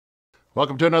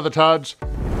Welcome to another Todd's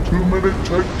 2-Minute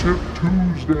Tech Tip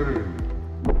Tuesday.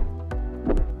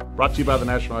 Brought to you by the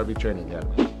National RV Training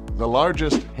Academy, the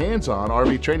largest hands-on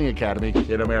RV training academy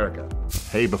in America.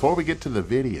 Hey, before we get to the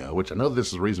video, which I know this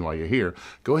is the reason why you're here,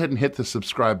 go ahead and hit the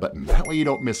subscribe button. That way you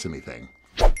don't miss anything.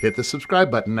 Hit the subscribe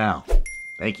button now.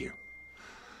 Thank you.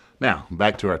 Now,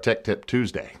 back to our Tech Tip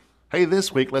Tuesday. Hey,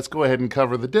 this week, let's go ahead and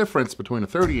cover the difference between a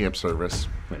 30 amp service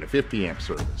and a 50 amp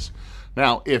service.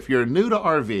 Now, if you're new to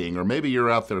RVing, or maybe you're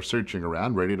out there searching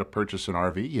around, ready to purchase an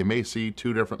RV, you may see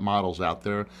two different models out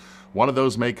there. One of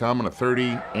those may come in a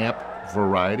 30 amp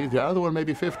variety. The other one may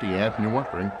be 50 amp, and you're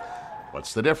wondering,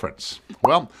 what's the difference?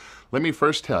 Well, let me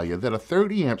first tell you that a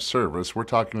 30 amp service, we're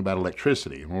talking about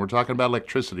electricity. When we're talking about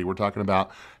electricity, we're talking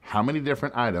about how many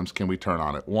different items can we turn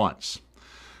on at once.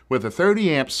 With a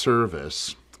 30 amp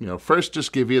service, first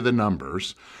just give you the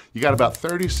numbers. You got about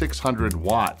 3,600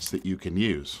 watts that you can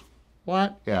use.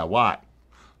 What? Yeah, watt.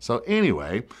 So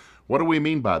anyway, what do we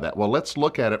mean by that? Well, let's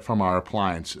look at it from our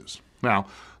appliances. Now,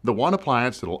 the one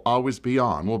appliance that'll always be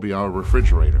on will be our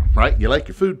refrigerator, right? You like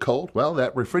your food cold? Well,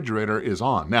 that refrigerator is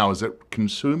on. Now, is it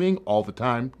consuming all the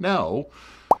time? No,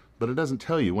 but it doesn't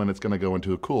tell you when it's going to go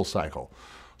into a cool cycle.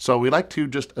 So we like to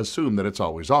just assume that it's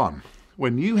always on.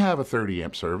 When you have a 30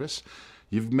 amp service,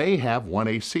 you may have one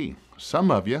AC. Some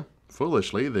of you,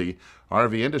 foolishly, the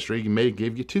RV industry may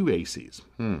give you two ACs.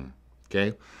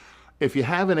 Okay. If you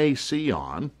have an AC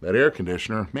on, that air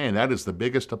conditioner, man, that is the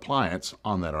biggest appliance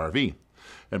on that RV.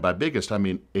 And by biggest, I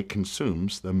mean it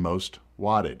consumes the most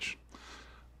wattage.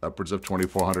 Upwards of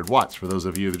 2,400 watts for those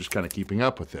of you that are just kind of keeping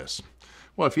up with this.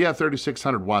 Well, if you have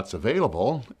 3,600 watts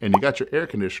available and you got your air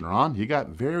conditioner on, you got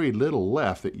very little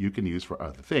left that you can use for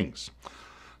other things.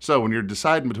 So when you're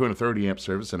deciding between a 30 amp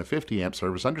service and a 50 amp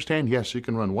service, understand, yes, you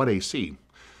can run one AC.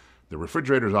 The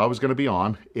refrigerator is always going to be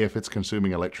on if it's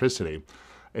consuming electricity,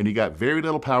 and you got very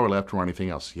little power left for anything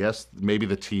else. Yes, maybe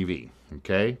the TV,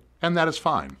 okay? And that is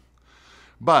fine.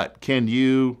 But can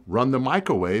you run the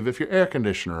microwave if your air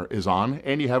conditioner is on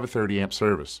and you have a 30 amp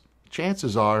service?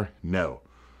 Chances are no,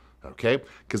 okay?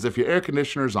 Because if your air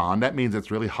conditioner is on, that means it's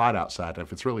really hot outside. And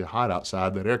if it's really hot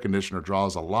outside, that air conditioner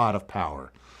draws a lot of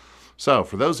power. So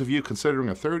for those of you considering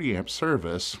a 30 amp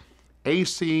service,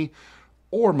 AC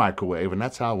or microwave, and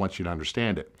that's how I want you to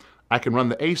understand it. I can run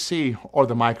the AC or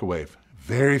the microwave.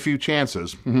 Very few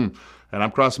chances, and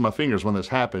I'm crossing my fingers when this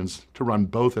happens, to run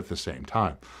both at the same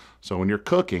time. So when you're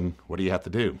cooking, what do you have to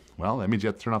do? Well, that means you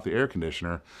have to turn off the air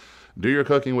conditioner, do your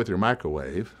cooking with your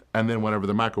microwave, and then whenever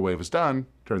the microwave is done,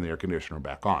 turn the air conditioner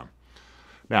back on.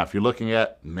 Now, if you're looking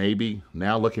at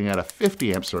looking at a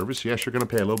 50 amp service, yes, you're going to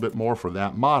pay a little bit more for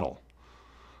that model.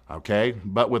 Okay,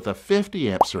 but with a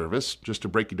 50 amp service, just to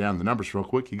break you down the numbers real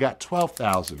quick, you got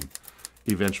 12,000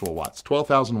 eventual watts.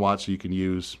 12,000 watts you can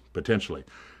use potentially.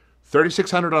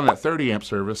 3,600 on that 30 amp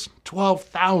service,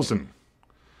 12,000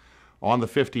 on the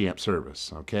 50 amp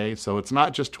service. Okay, so it's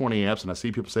not just 20 amps, and I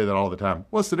see people say that all the time.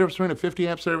 What's the difference between a 50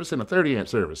 amp service and a 30 amp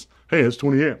service? Hey, it's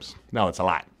 20 amps. No, it's a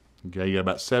lot. Okay, you got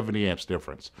about 70 amps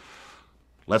difference.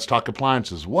 Let's talk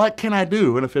appliances. What can I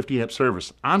do in a 50 amp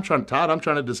service? I'm trying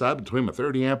to decide between a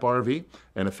 30 amp RV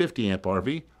and a 50 amp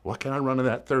RV. What can I run in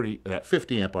that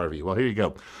 50 amp RV? Well, here you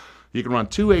go. You can run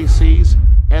two ACs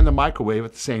and the microwave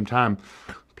at the same time,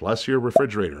 plus your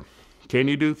refrigerator. Can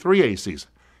you do three ACs?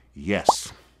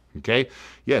 Yes. Okay.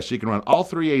 Yes, you can run all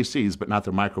three ACs, but not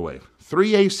the microwave.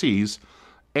 Three ACs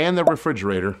and the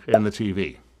refrigerator and the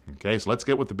TV. Okay. So let's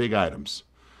get with the big items.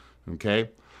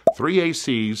 Okay. Three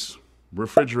ACs,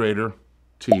 refrigerator,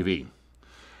 TV.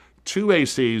 Two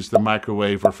ACs, the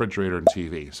microwave, refrigerator, and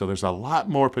TV. So there's a lot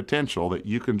more potential that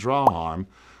you can draw on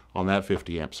that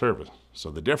 50 amp service. So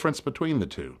the difference between the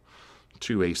two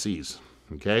ACs,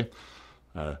 okay?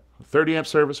 30 amp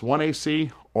service, one AC,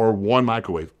 or one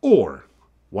microwave,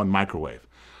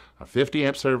 A 50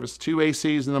 amp service, two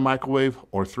ACs in the microwave,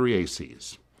 or three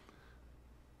ACs.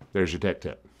 There's your tech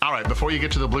tip. All right, before you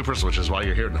get to the bloopers, which is why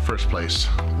you're here in the first place,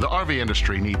 the RV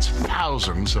industry needs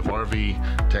thousands of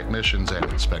RV technicians and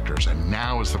inspectors, and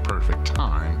now is the perfect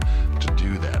time to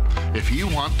do that. If you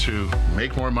want to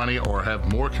make more money or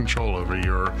have more control over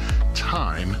your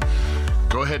time,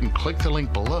 go ahead and click the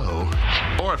link below.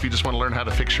 Or if you just want to learn how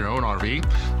to fix your own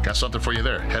RV, got something for you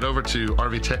there. Head over to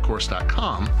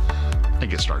rvtechcourse.com and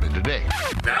get started today.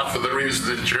 Now for the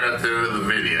reason that you're out there in the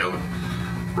video,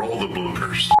 roll the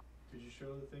bloopers.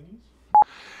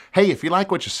 Hey, if you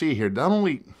like what you see here, not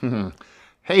only,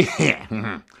 hey,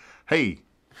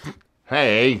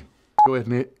 go ahead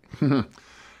and hit,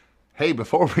 hey,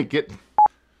 before we get,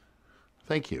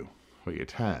 thank you for your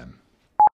time.